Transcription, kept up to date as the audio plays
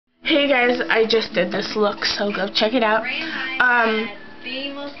Hey guys, I just did this look, so go check it out.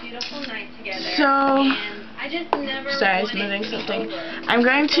 The most beautiful night together. So, I just never sorry, I was moving something. I'm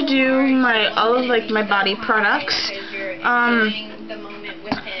going to do all of my body products,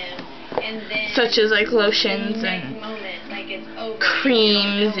 such as like lotions and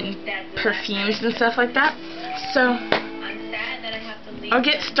creams and perfumes and stuff like that. So, I'll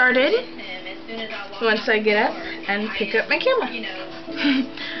get started once I get up and pick up my camera.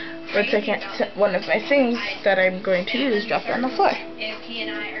 1 second, one of my things that I'm going to use dropped on the floor. If he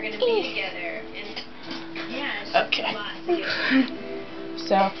and I are going to be together, and yeah, okay.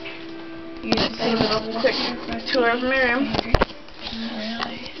 So, you just a little quick tour of my room.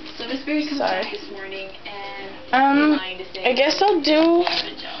 So Miss Berry comes back this morning, and I guess I'll do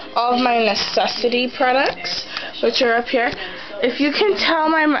all of my necessity products, which are up here. If you can tell,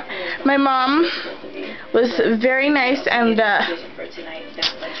 my mom was very nice and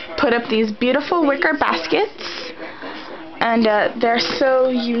put up these beautiful wicker baskets, and they're so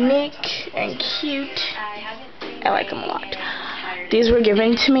unique and cute. I like them a lot. These were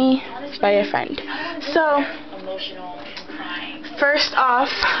given to me by a friend. So, first off,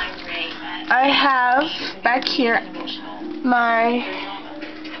 I have back here my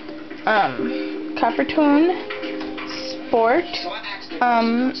Copper Tone Sport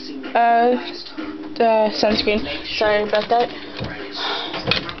the sunscreen. Sorry about that.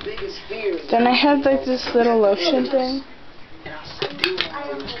 Then I have like this little lotion thing.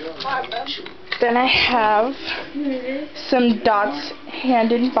 Then I have some Dots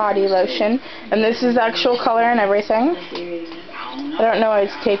hand and body lotion, and this is actual color and everything. I don't know why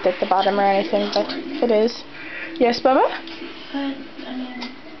it's taped at the bottom or anything, but it is. Yes, Bubba?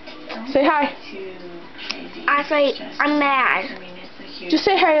 Say hi. I'm mad. Just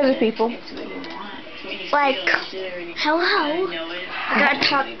say hi to the people. Like, hello. I gotta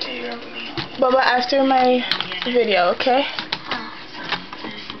talk to you. Bubba, after my video, okay?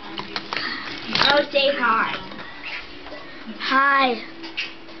 I'll say hi. Hi.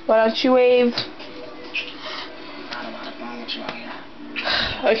 Why don't you wave?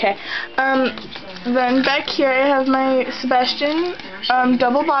 Okay. Then back here I have my Sebastian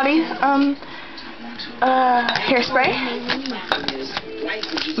double body hairspray.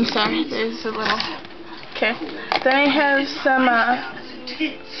 I'm sorry, there's a little. Okay. Then I have some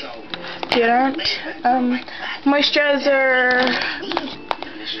deodorant, moisturizer,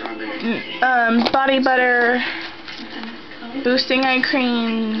 body butter, boosting eye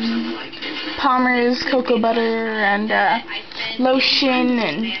cream, Palmer's cocoa butter, and lotion,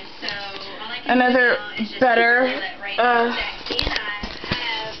 and another better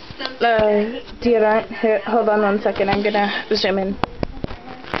deodorant. Here, hold on 1 second, I'm gonna zoom in.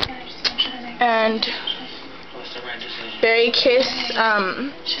 And Berry Kiss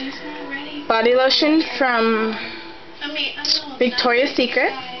body lotion from Victoria's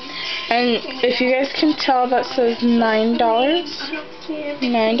Secret. And if you guys can tell, that says $9.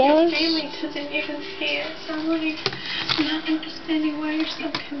 $9? family doesn't even see it, so I'm like not understanding why you're so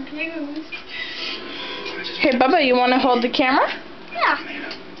confused. Hey, Bubba, you want to hold the camera? Yeah.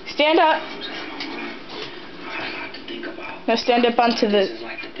 Stand up. Now stand up onto the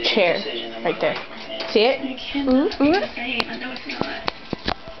chair, right there. See it?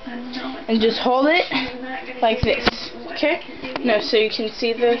 And just hold it like this, okay? No, so you can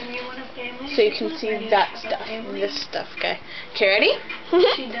see that stuff, this stuff, okay? Okay, ready?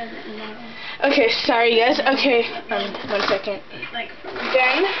 Okay, sorry guys. Okay, 1 second.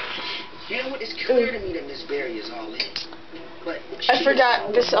 Then, I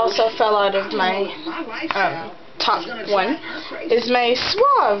forgot, this also fell out of my top one, is my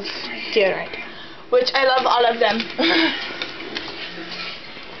Suave deodorant, which I love all of them.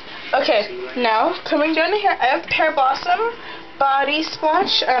 Okay, now coming down here, I have Pear Blossom Body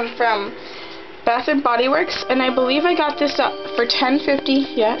Splash from Bath and Body Works, and I believe I got this up for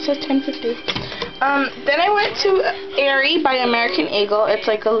 $10.50. Yeah, it says $10.50. Then I went to Srry by American Eagle. It's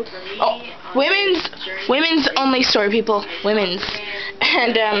like a women's only store, people. Women's.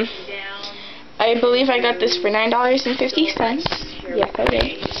 And I believe I got this for $9.50. Yes, I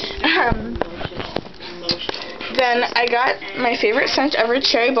did. Then I got my favorite scent ever,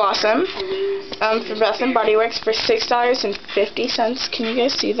 Cherry Blossom, from Bath and Body Works for $6.50. Can you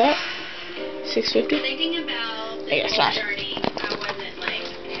guys see that? $6.50? I guess not.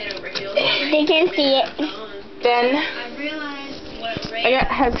 They can see it. Then I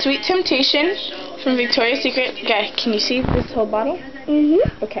had Sweet Temptation from Victoria's Secret. Okay, can you see this whole bottle?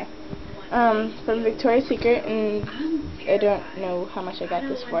 Mm-hmm. Okay. From Victoria's Secret, and I don't know how much I got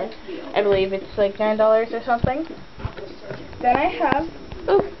this for. I believe it's like $9 or something. Then I have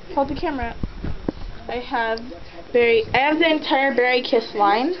hold the camera up. I have the entire Berry Kiss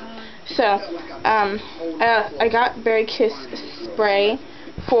line. So, I got Berry Kiss spray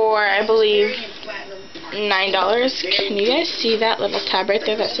for, I believe, $9. Can you guys see that little tab right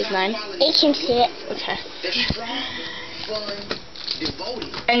there that says 9? You can see it. Okay.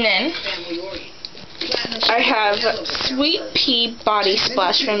 And then I have Sweet Pea Body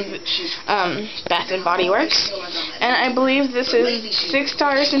Splash from Bath and Body Works, and I believe this is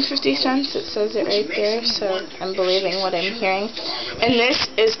 $6.50. It says it right there, so I'm believing what I'm hearing. And this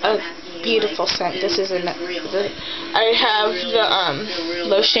is a beautiful scent. This is I have the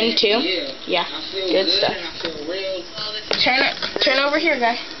lotion too. Yeah, good stuff. Turn over here,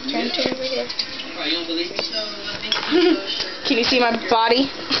 guy. Turn over here. Can you see my body?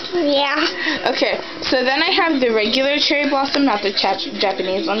 Yeah. Okay, so then I have the regular cherry blossom, not the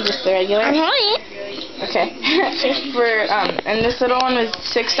Japanese one, just the regular. I'm holding it. Okay. And this little one was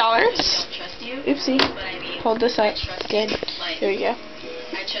 $6. Oopsie. Hold this up. Good. Here we go.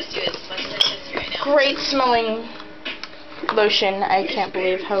 Great smelling lotion. I can't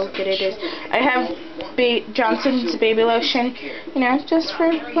believe how good it is. I have Johnson's baby lotion, you know, just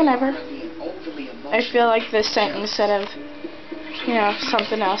for whenever. I feel like this scent instead of, you know,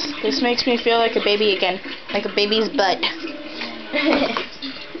 something else. This makes me feel like a baby again, like a baby's butt.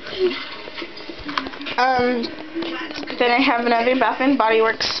 Then I have another Bath and Body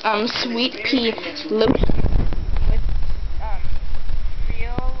Works Sweet Pea lotion with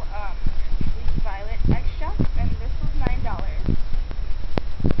real sweet violet extract, and this was $9.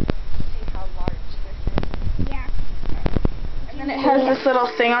 See how large this is. Yeah. And then it has this little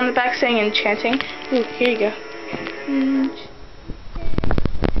thing on the back saying enchanting. Ooh, here you go.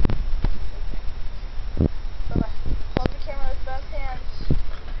 Hold the camera with both hands.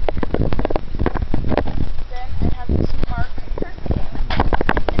 Then I have this Mark perfume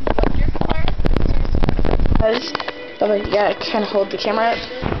in Wonderful. Bubba, you gotta kind of hold the camera up.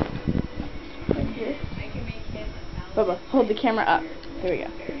 Right here. Bubba, hold the camera up. There we go.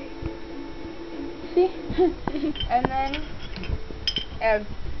 See? And then I have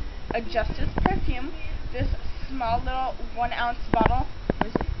a Justice perfume. This small little 1 ounce bottle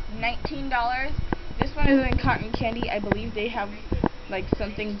was $19. This one is in cotton candy. I believe they have like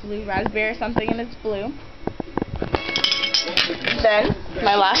something blue, raspberry or something, and it's blue. Then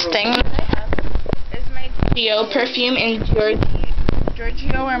my last thing that I have is my Giorgio perfume in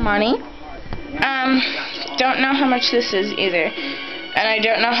Giorgio Armani. Don't know how much this is either, and I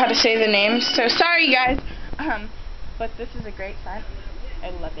don't know how to say the name, so sorry guys. But this is a great scent. I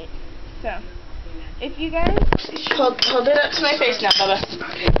love it. So, if you guys hold it up to my face now, Bubba.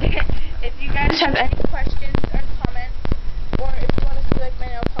 If you guys have any questions or comments, or if you want to see like my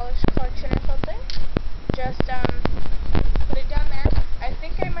nail polish collection or something, just put it down there. I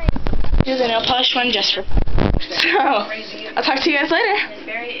think I might do the nail polish one just for fun. So, I'll talk to you guys later.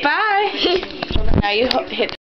 Bye. Now you hit.